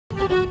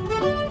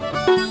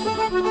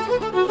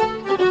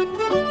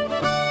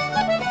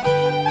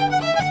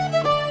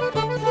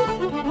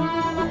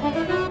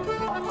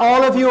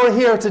all of you are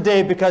here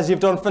today because you've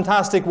done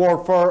fantastic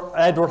work for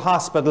Edward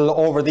Hospital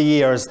over the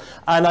years.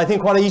 And I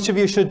think what each of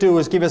you should do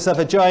is give yourself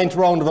a giant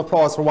round of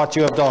applause for what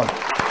you have done.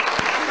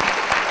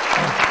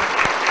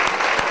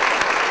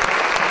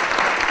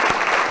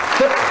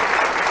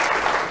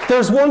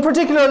 There's one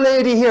particular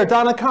lady here,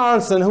 Donna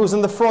Carlson, who's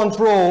in the front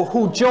row,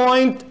 who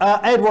joined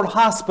Edward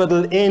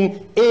Hospital in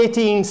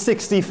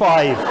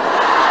 1865.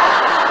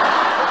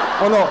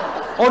 Oh no,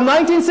 oh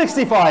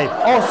 1965.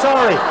 Oh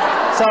sorry,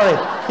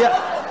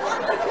 yeah.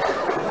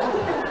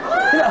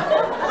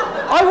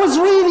 I was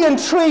really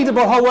intrigued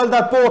about how well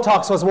that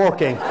Botox was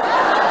working.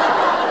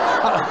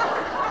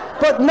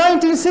 But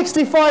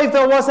 1965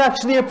 there was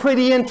actually a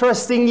pretty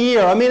interesting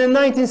year. I mean, in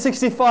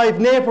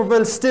 1965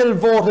 Naperville still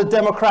voted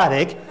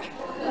Democratic.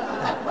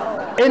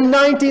 In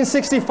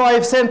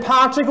 1965, St.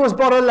 Patrick was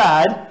but a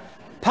lad.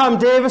 Pam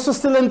Davis was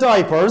still in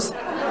diapers.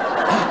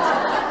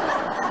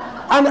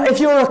 And if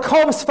you're a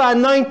Cubs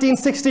fan,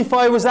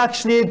 1965 was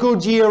actually a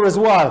good year as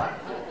well.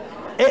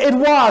 It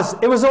was.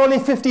 It was only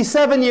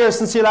 57 years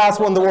since you last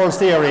won the World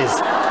Series.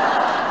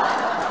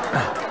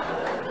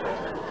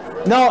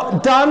 Now,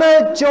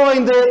 Donna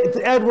joined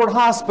the Edward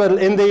Hospital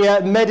in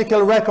the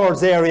medical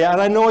records area, and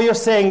I know you're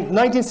saying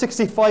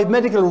 1965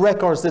 medical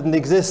records didn't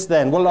exist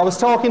then. Well, I was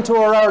talking to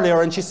her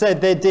earlier and she said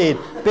they did.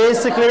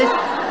 Basically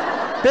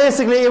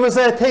it was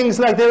things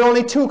like there are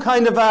only two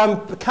kind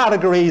of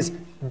categories: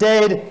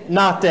 dead,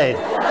 not dead.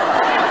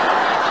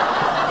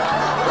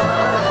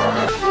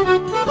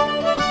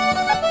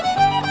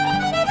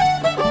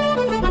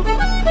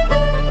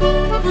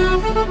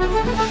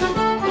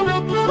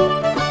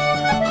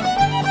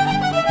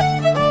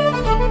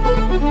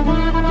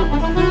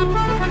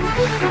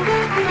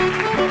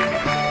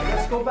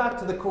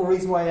 To the core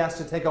reason why I asked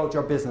you to take out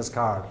your business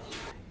card.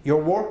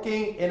 You're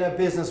working in a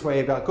business where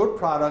you've got good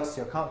products,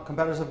 your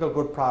competitors have got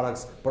good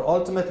products, but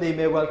ultimately it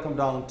may well come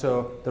down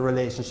to the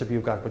relationship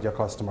you've got with your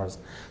customers.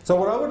 So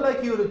what I would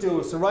like you to do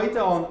is to write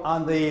down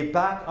on the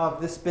back of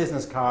this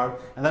business card,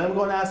 and then I'm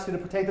going to ask you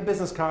to take the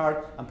business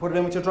card and put it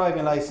in with your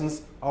driving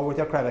license or with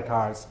your credit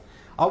cards.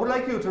 I would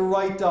like you to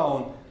write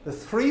down the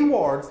 3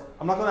 words.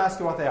 I'm not going to ask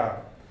you what they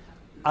are.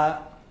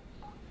 I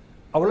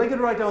would like you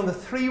to write down the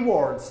 3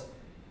 words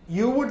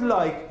you would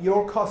like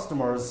your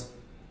customers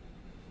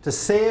to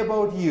say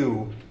about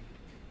you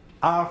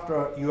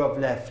after you have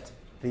left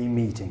the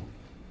meeting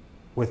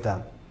with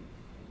them.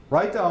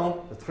 Write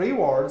down the 3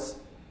 words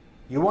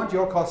you want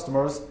your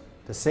customers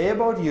to say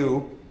about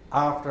you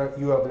after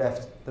you have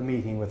left the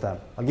meeting with them.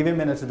 I'll give you a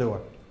minute to do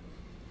it.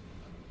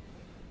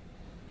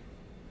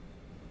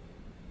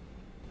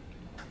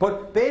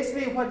 But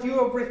basically what you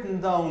have written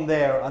down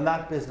there on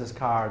that business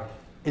card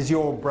is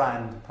your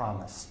brand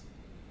promise.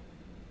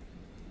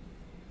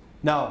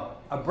 Now,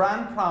 a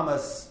brand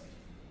promise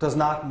does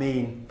not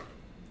mean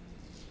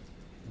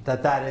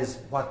that that is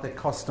what the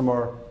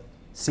customer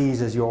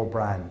sees as your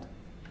brand.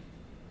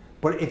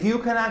 But if you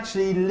can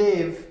actually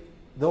live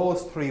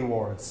those 3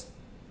 words,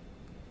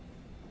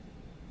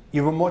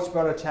 you have a much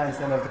better chance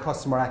than of the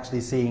customer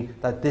actually seeing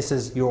that this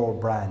is your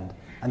brand.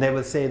 And they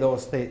will say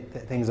those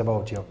things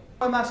about you.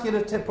 I'm asking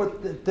you to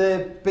put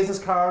the business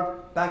card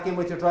back in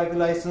with your driving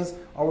license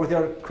or with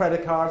your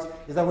credit cards,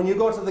 is that when you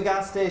go to the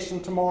gas station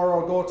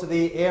tomorrow or go to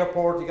the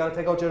airport, you got to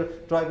take out your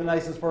driving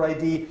license for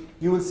ID,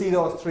 you will see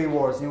those 3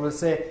 words. You will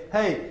say,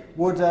 hey,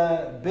 would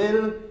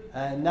Bill,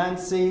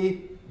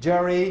 Nancy,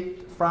 Jerry,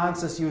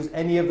 Francis use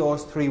any of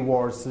those 3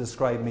 words to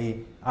describe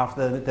me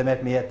after they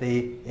met me at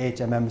the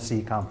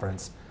HMMC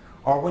conference?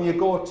 Or when you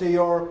go to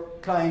your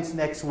clients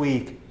next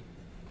week,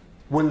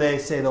 will they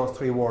say those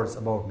 3 words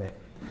about me?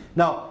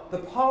 Now, the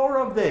power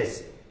of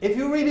this, if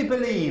you really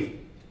believe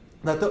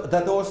that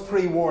those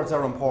 3 words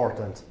are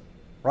important,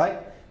 right?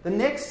 The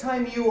next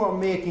time you are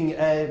making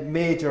a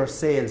major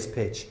sales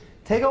pitch,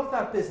 take out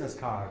that business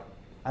card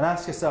and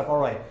ask yourself, all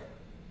right,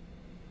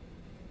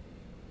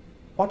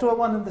 what do I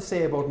want them to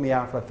say about me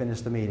after I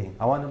finish the meeting?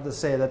 I want them to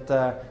say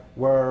that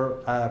we're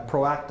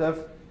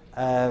proactive,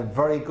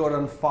 very good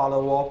on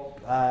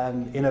follow-up,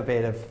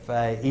 innovative,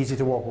 easy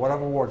to work,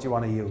 whatever words you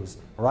want to use,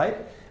 right?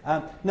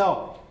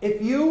 Now,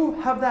 if you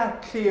have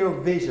that clear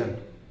vision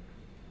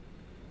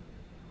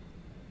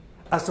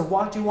as to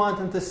what you want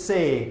them to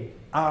say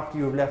after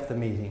you've left the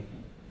meeting,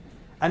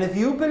 and if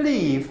you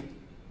believe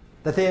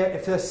that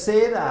if they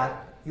say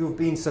that, you've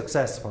been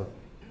successful,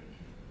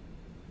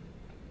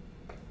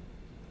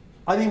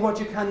 I think what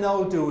you can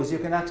now do is you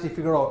can actually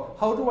figure out,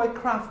 how do I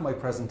craft my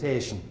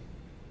presentation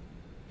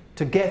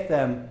to get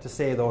them to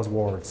say those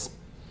words?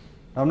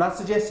 Now, I'm not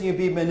suggesting you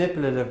be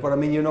manipulative, but I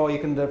mean, you know, you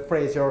can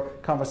phrase your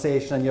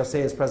conversation and your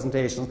sales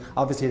presentations,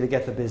 obviously, to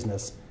get the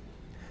business.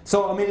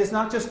 So, I mean, it's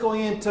not just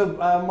going into,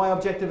 my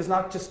objective is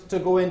not just to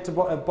go into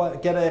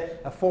get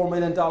a $4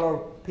 million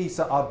piece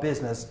of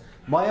business.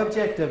 My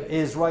objective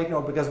is right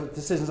now, because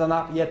decisions are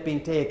not yet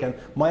being taken,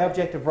 my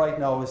objective right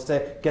now is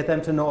to get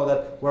them to know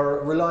that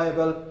we're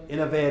reliable,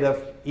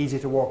 innovative, easy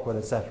to work with,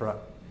 etc.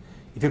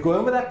 If you go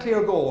in with that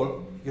clear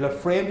goal, you'll have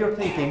framed your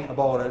thinking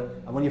about it,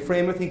 and when you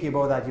frame your thinking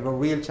about that, you have a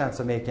real chance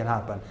of making it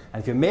happen.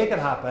 And if you make it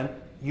happen,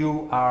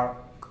 you are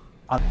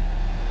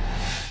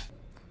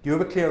Do you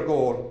have a clear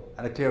goal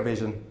and a clear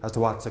vision as to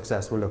what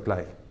success will look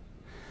like?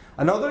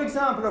 Another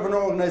example of an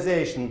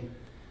organisation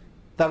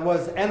that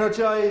was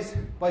energised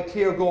by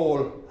clear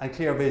goal and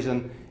clear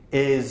vision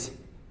is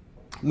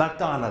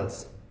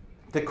McDonald's.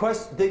 The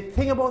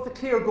thing about the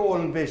clear goal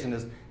and vision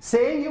is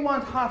saying you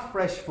want hot,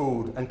 fresh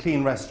food and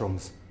clean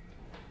restrooms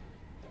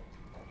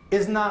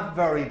is not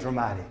very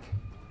dramatic.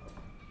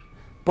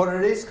 But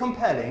it is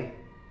compelling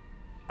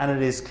and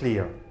it is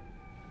clear.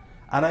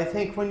 And I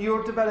think when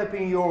you're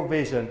developing your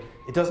vision,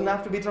 it doesn't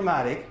have to be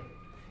dramatic,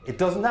 it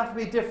doesn't have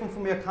to be different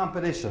from your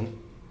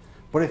competition,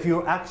 but if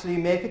you actually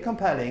make it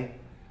compelling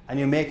and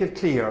you make it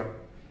clear,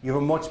 you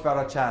have a much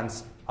better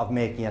chance of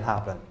making it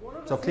happen.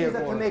 So clear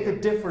that can make a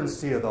difference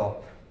to you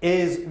though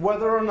is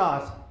whether or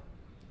not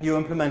you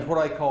implement what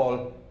I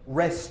call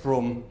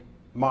restroom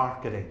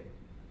marketing.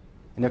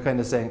 And you're kind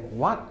of saying,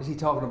 what is he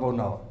talking about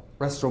now?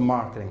 Restroom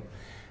marketing.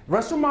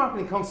 Restroom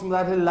marketing comes from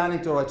that little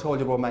anecdote I told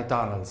you about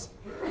McDonald's.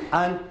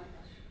 And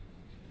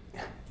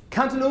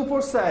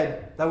Cantaloupe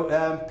said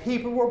that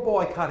people were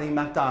boycotting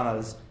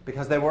McDonald's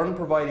because they weren't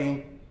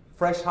providing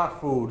fresh hot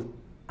food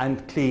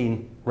and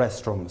clean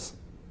restrooms.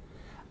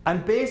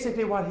 And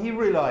basically what he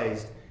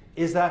realized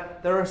is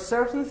that there are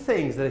certain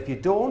things that if you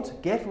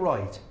don't get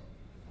right,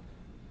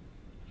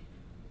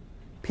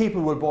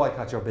 people will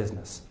boycott your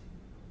business.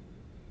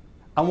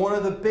 And one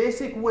of the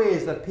basic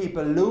ways that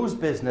people lose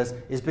business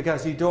is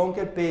because you don't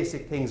get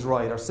basic things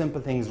right or simple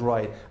things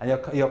right, and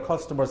your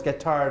customers get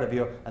tired of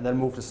you and they'll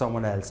move to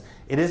someone else.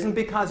 It isn't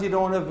because you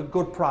don't have a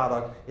good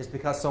product, it's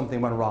because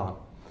something went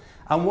wrong.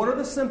 And one of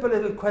the simple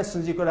little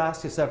questions you could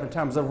ask yourself in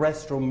terms of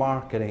restroom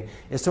marketing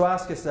is to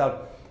ask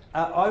yourself,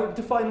 I would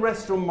define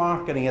restroom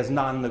marketing as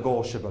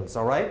non-negotiables,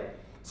 all right?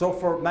 So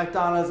for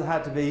McDonald's it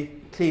had to be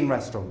clean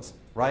restrooms,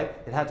 right?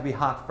 It had to be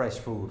hot, fresh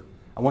food.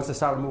 And once they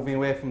started moving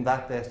away from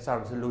that, they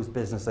started to lose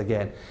business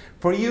again.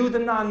 For you, the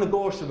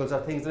non-negotiables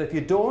are things that if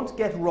you don't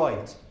get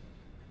right,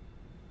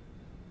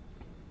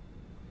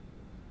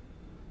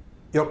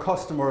 your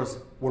customers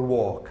will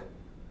walk.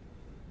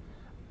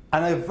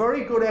 And a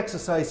very good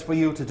exercise for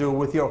you to do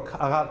with your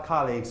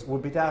colleagues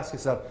would be to ask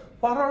yourself,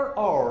 what are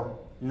our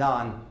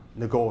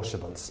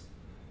non-negotiables?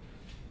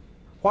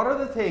 What are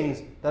the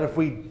things that if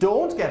we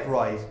don't get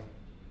right,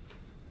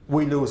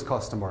 we lose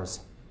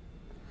customers?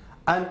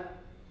 And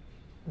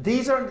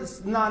these are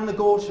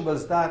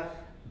non-negotiables that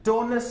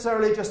don't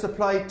necessarily just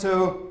apply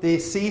to the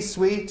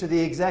C-suite, to the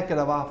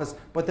executive office,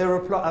 but they're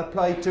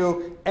applied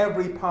to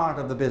every part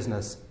of the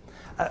business.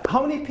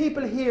 How many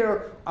people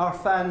here are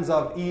fans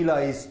of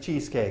Eli's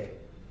cheesecake?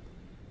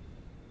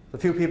 A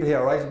few people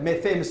here,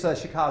 right? Famous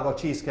Chicago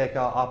cheesecake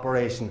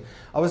operation.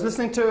 I was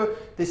listening to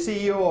the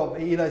CEO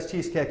of Eli's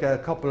Cheesecake a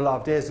couple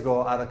of days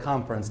ago at a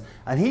conference,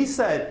 and he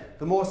said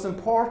the most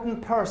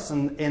important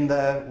person in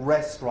the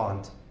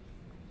restaurant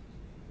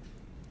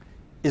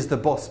is the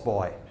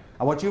busboy.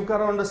 And what you've got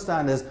to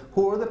understand is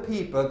who are the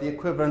people, the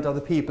equivalent of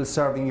the people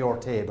serving your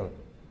table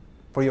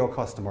for your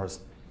customers.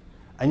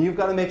 And you've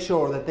got to make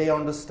sure that they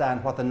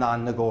understand what the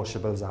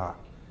non-negotiables are.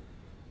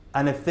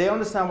 And if they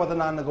understand what the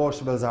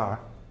non-negotiables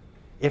are,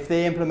 if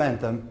they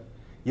implement them,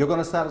 you're going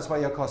to satisfy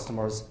your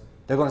customers,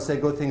 they're going to say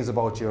good things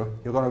about you,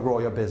 you're going to grow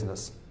your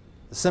business.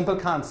 A simple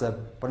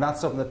concept, but not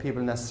something that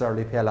people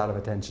necessarily pay a lot of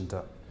attention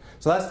to.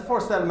 So that's the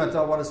first element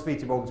I want to speak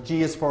to you about.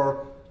 G is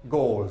for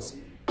goals.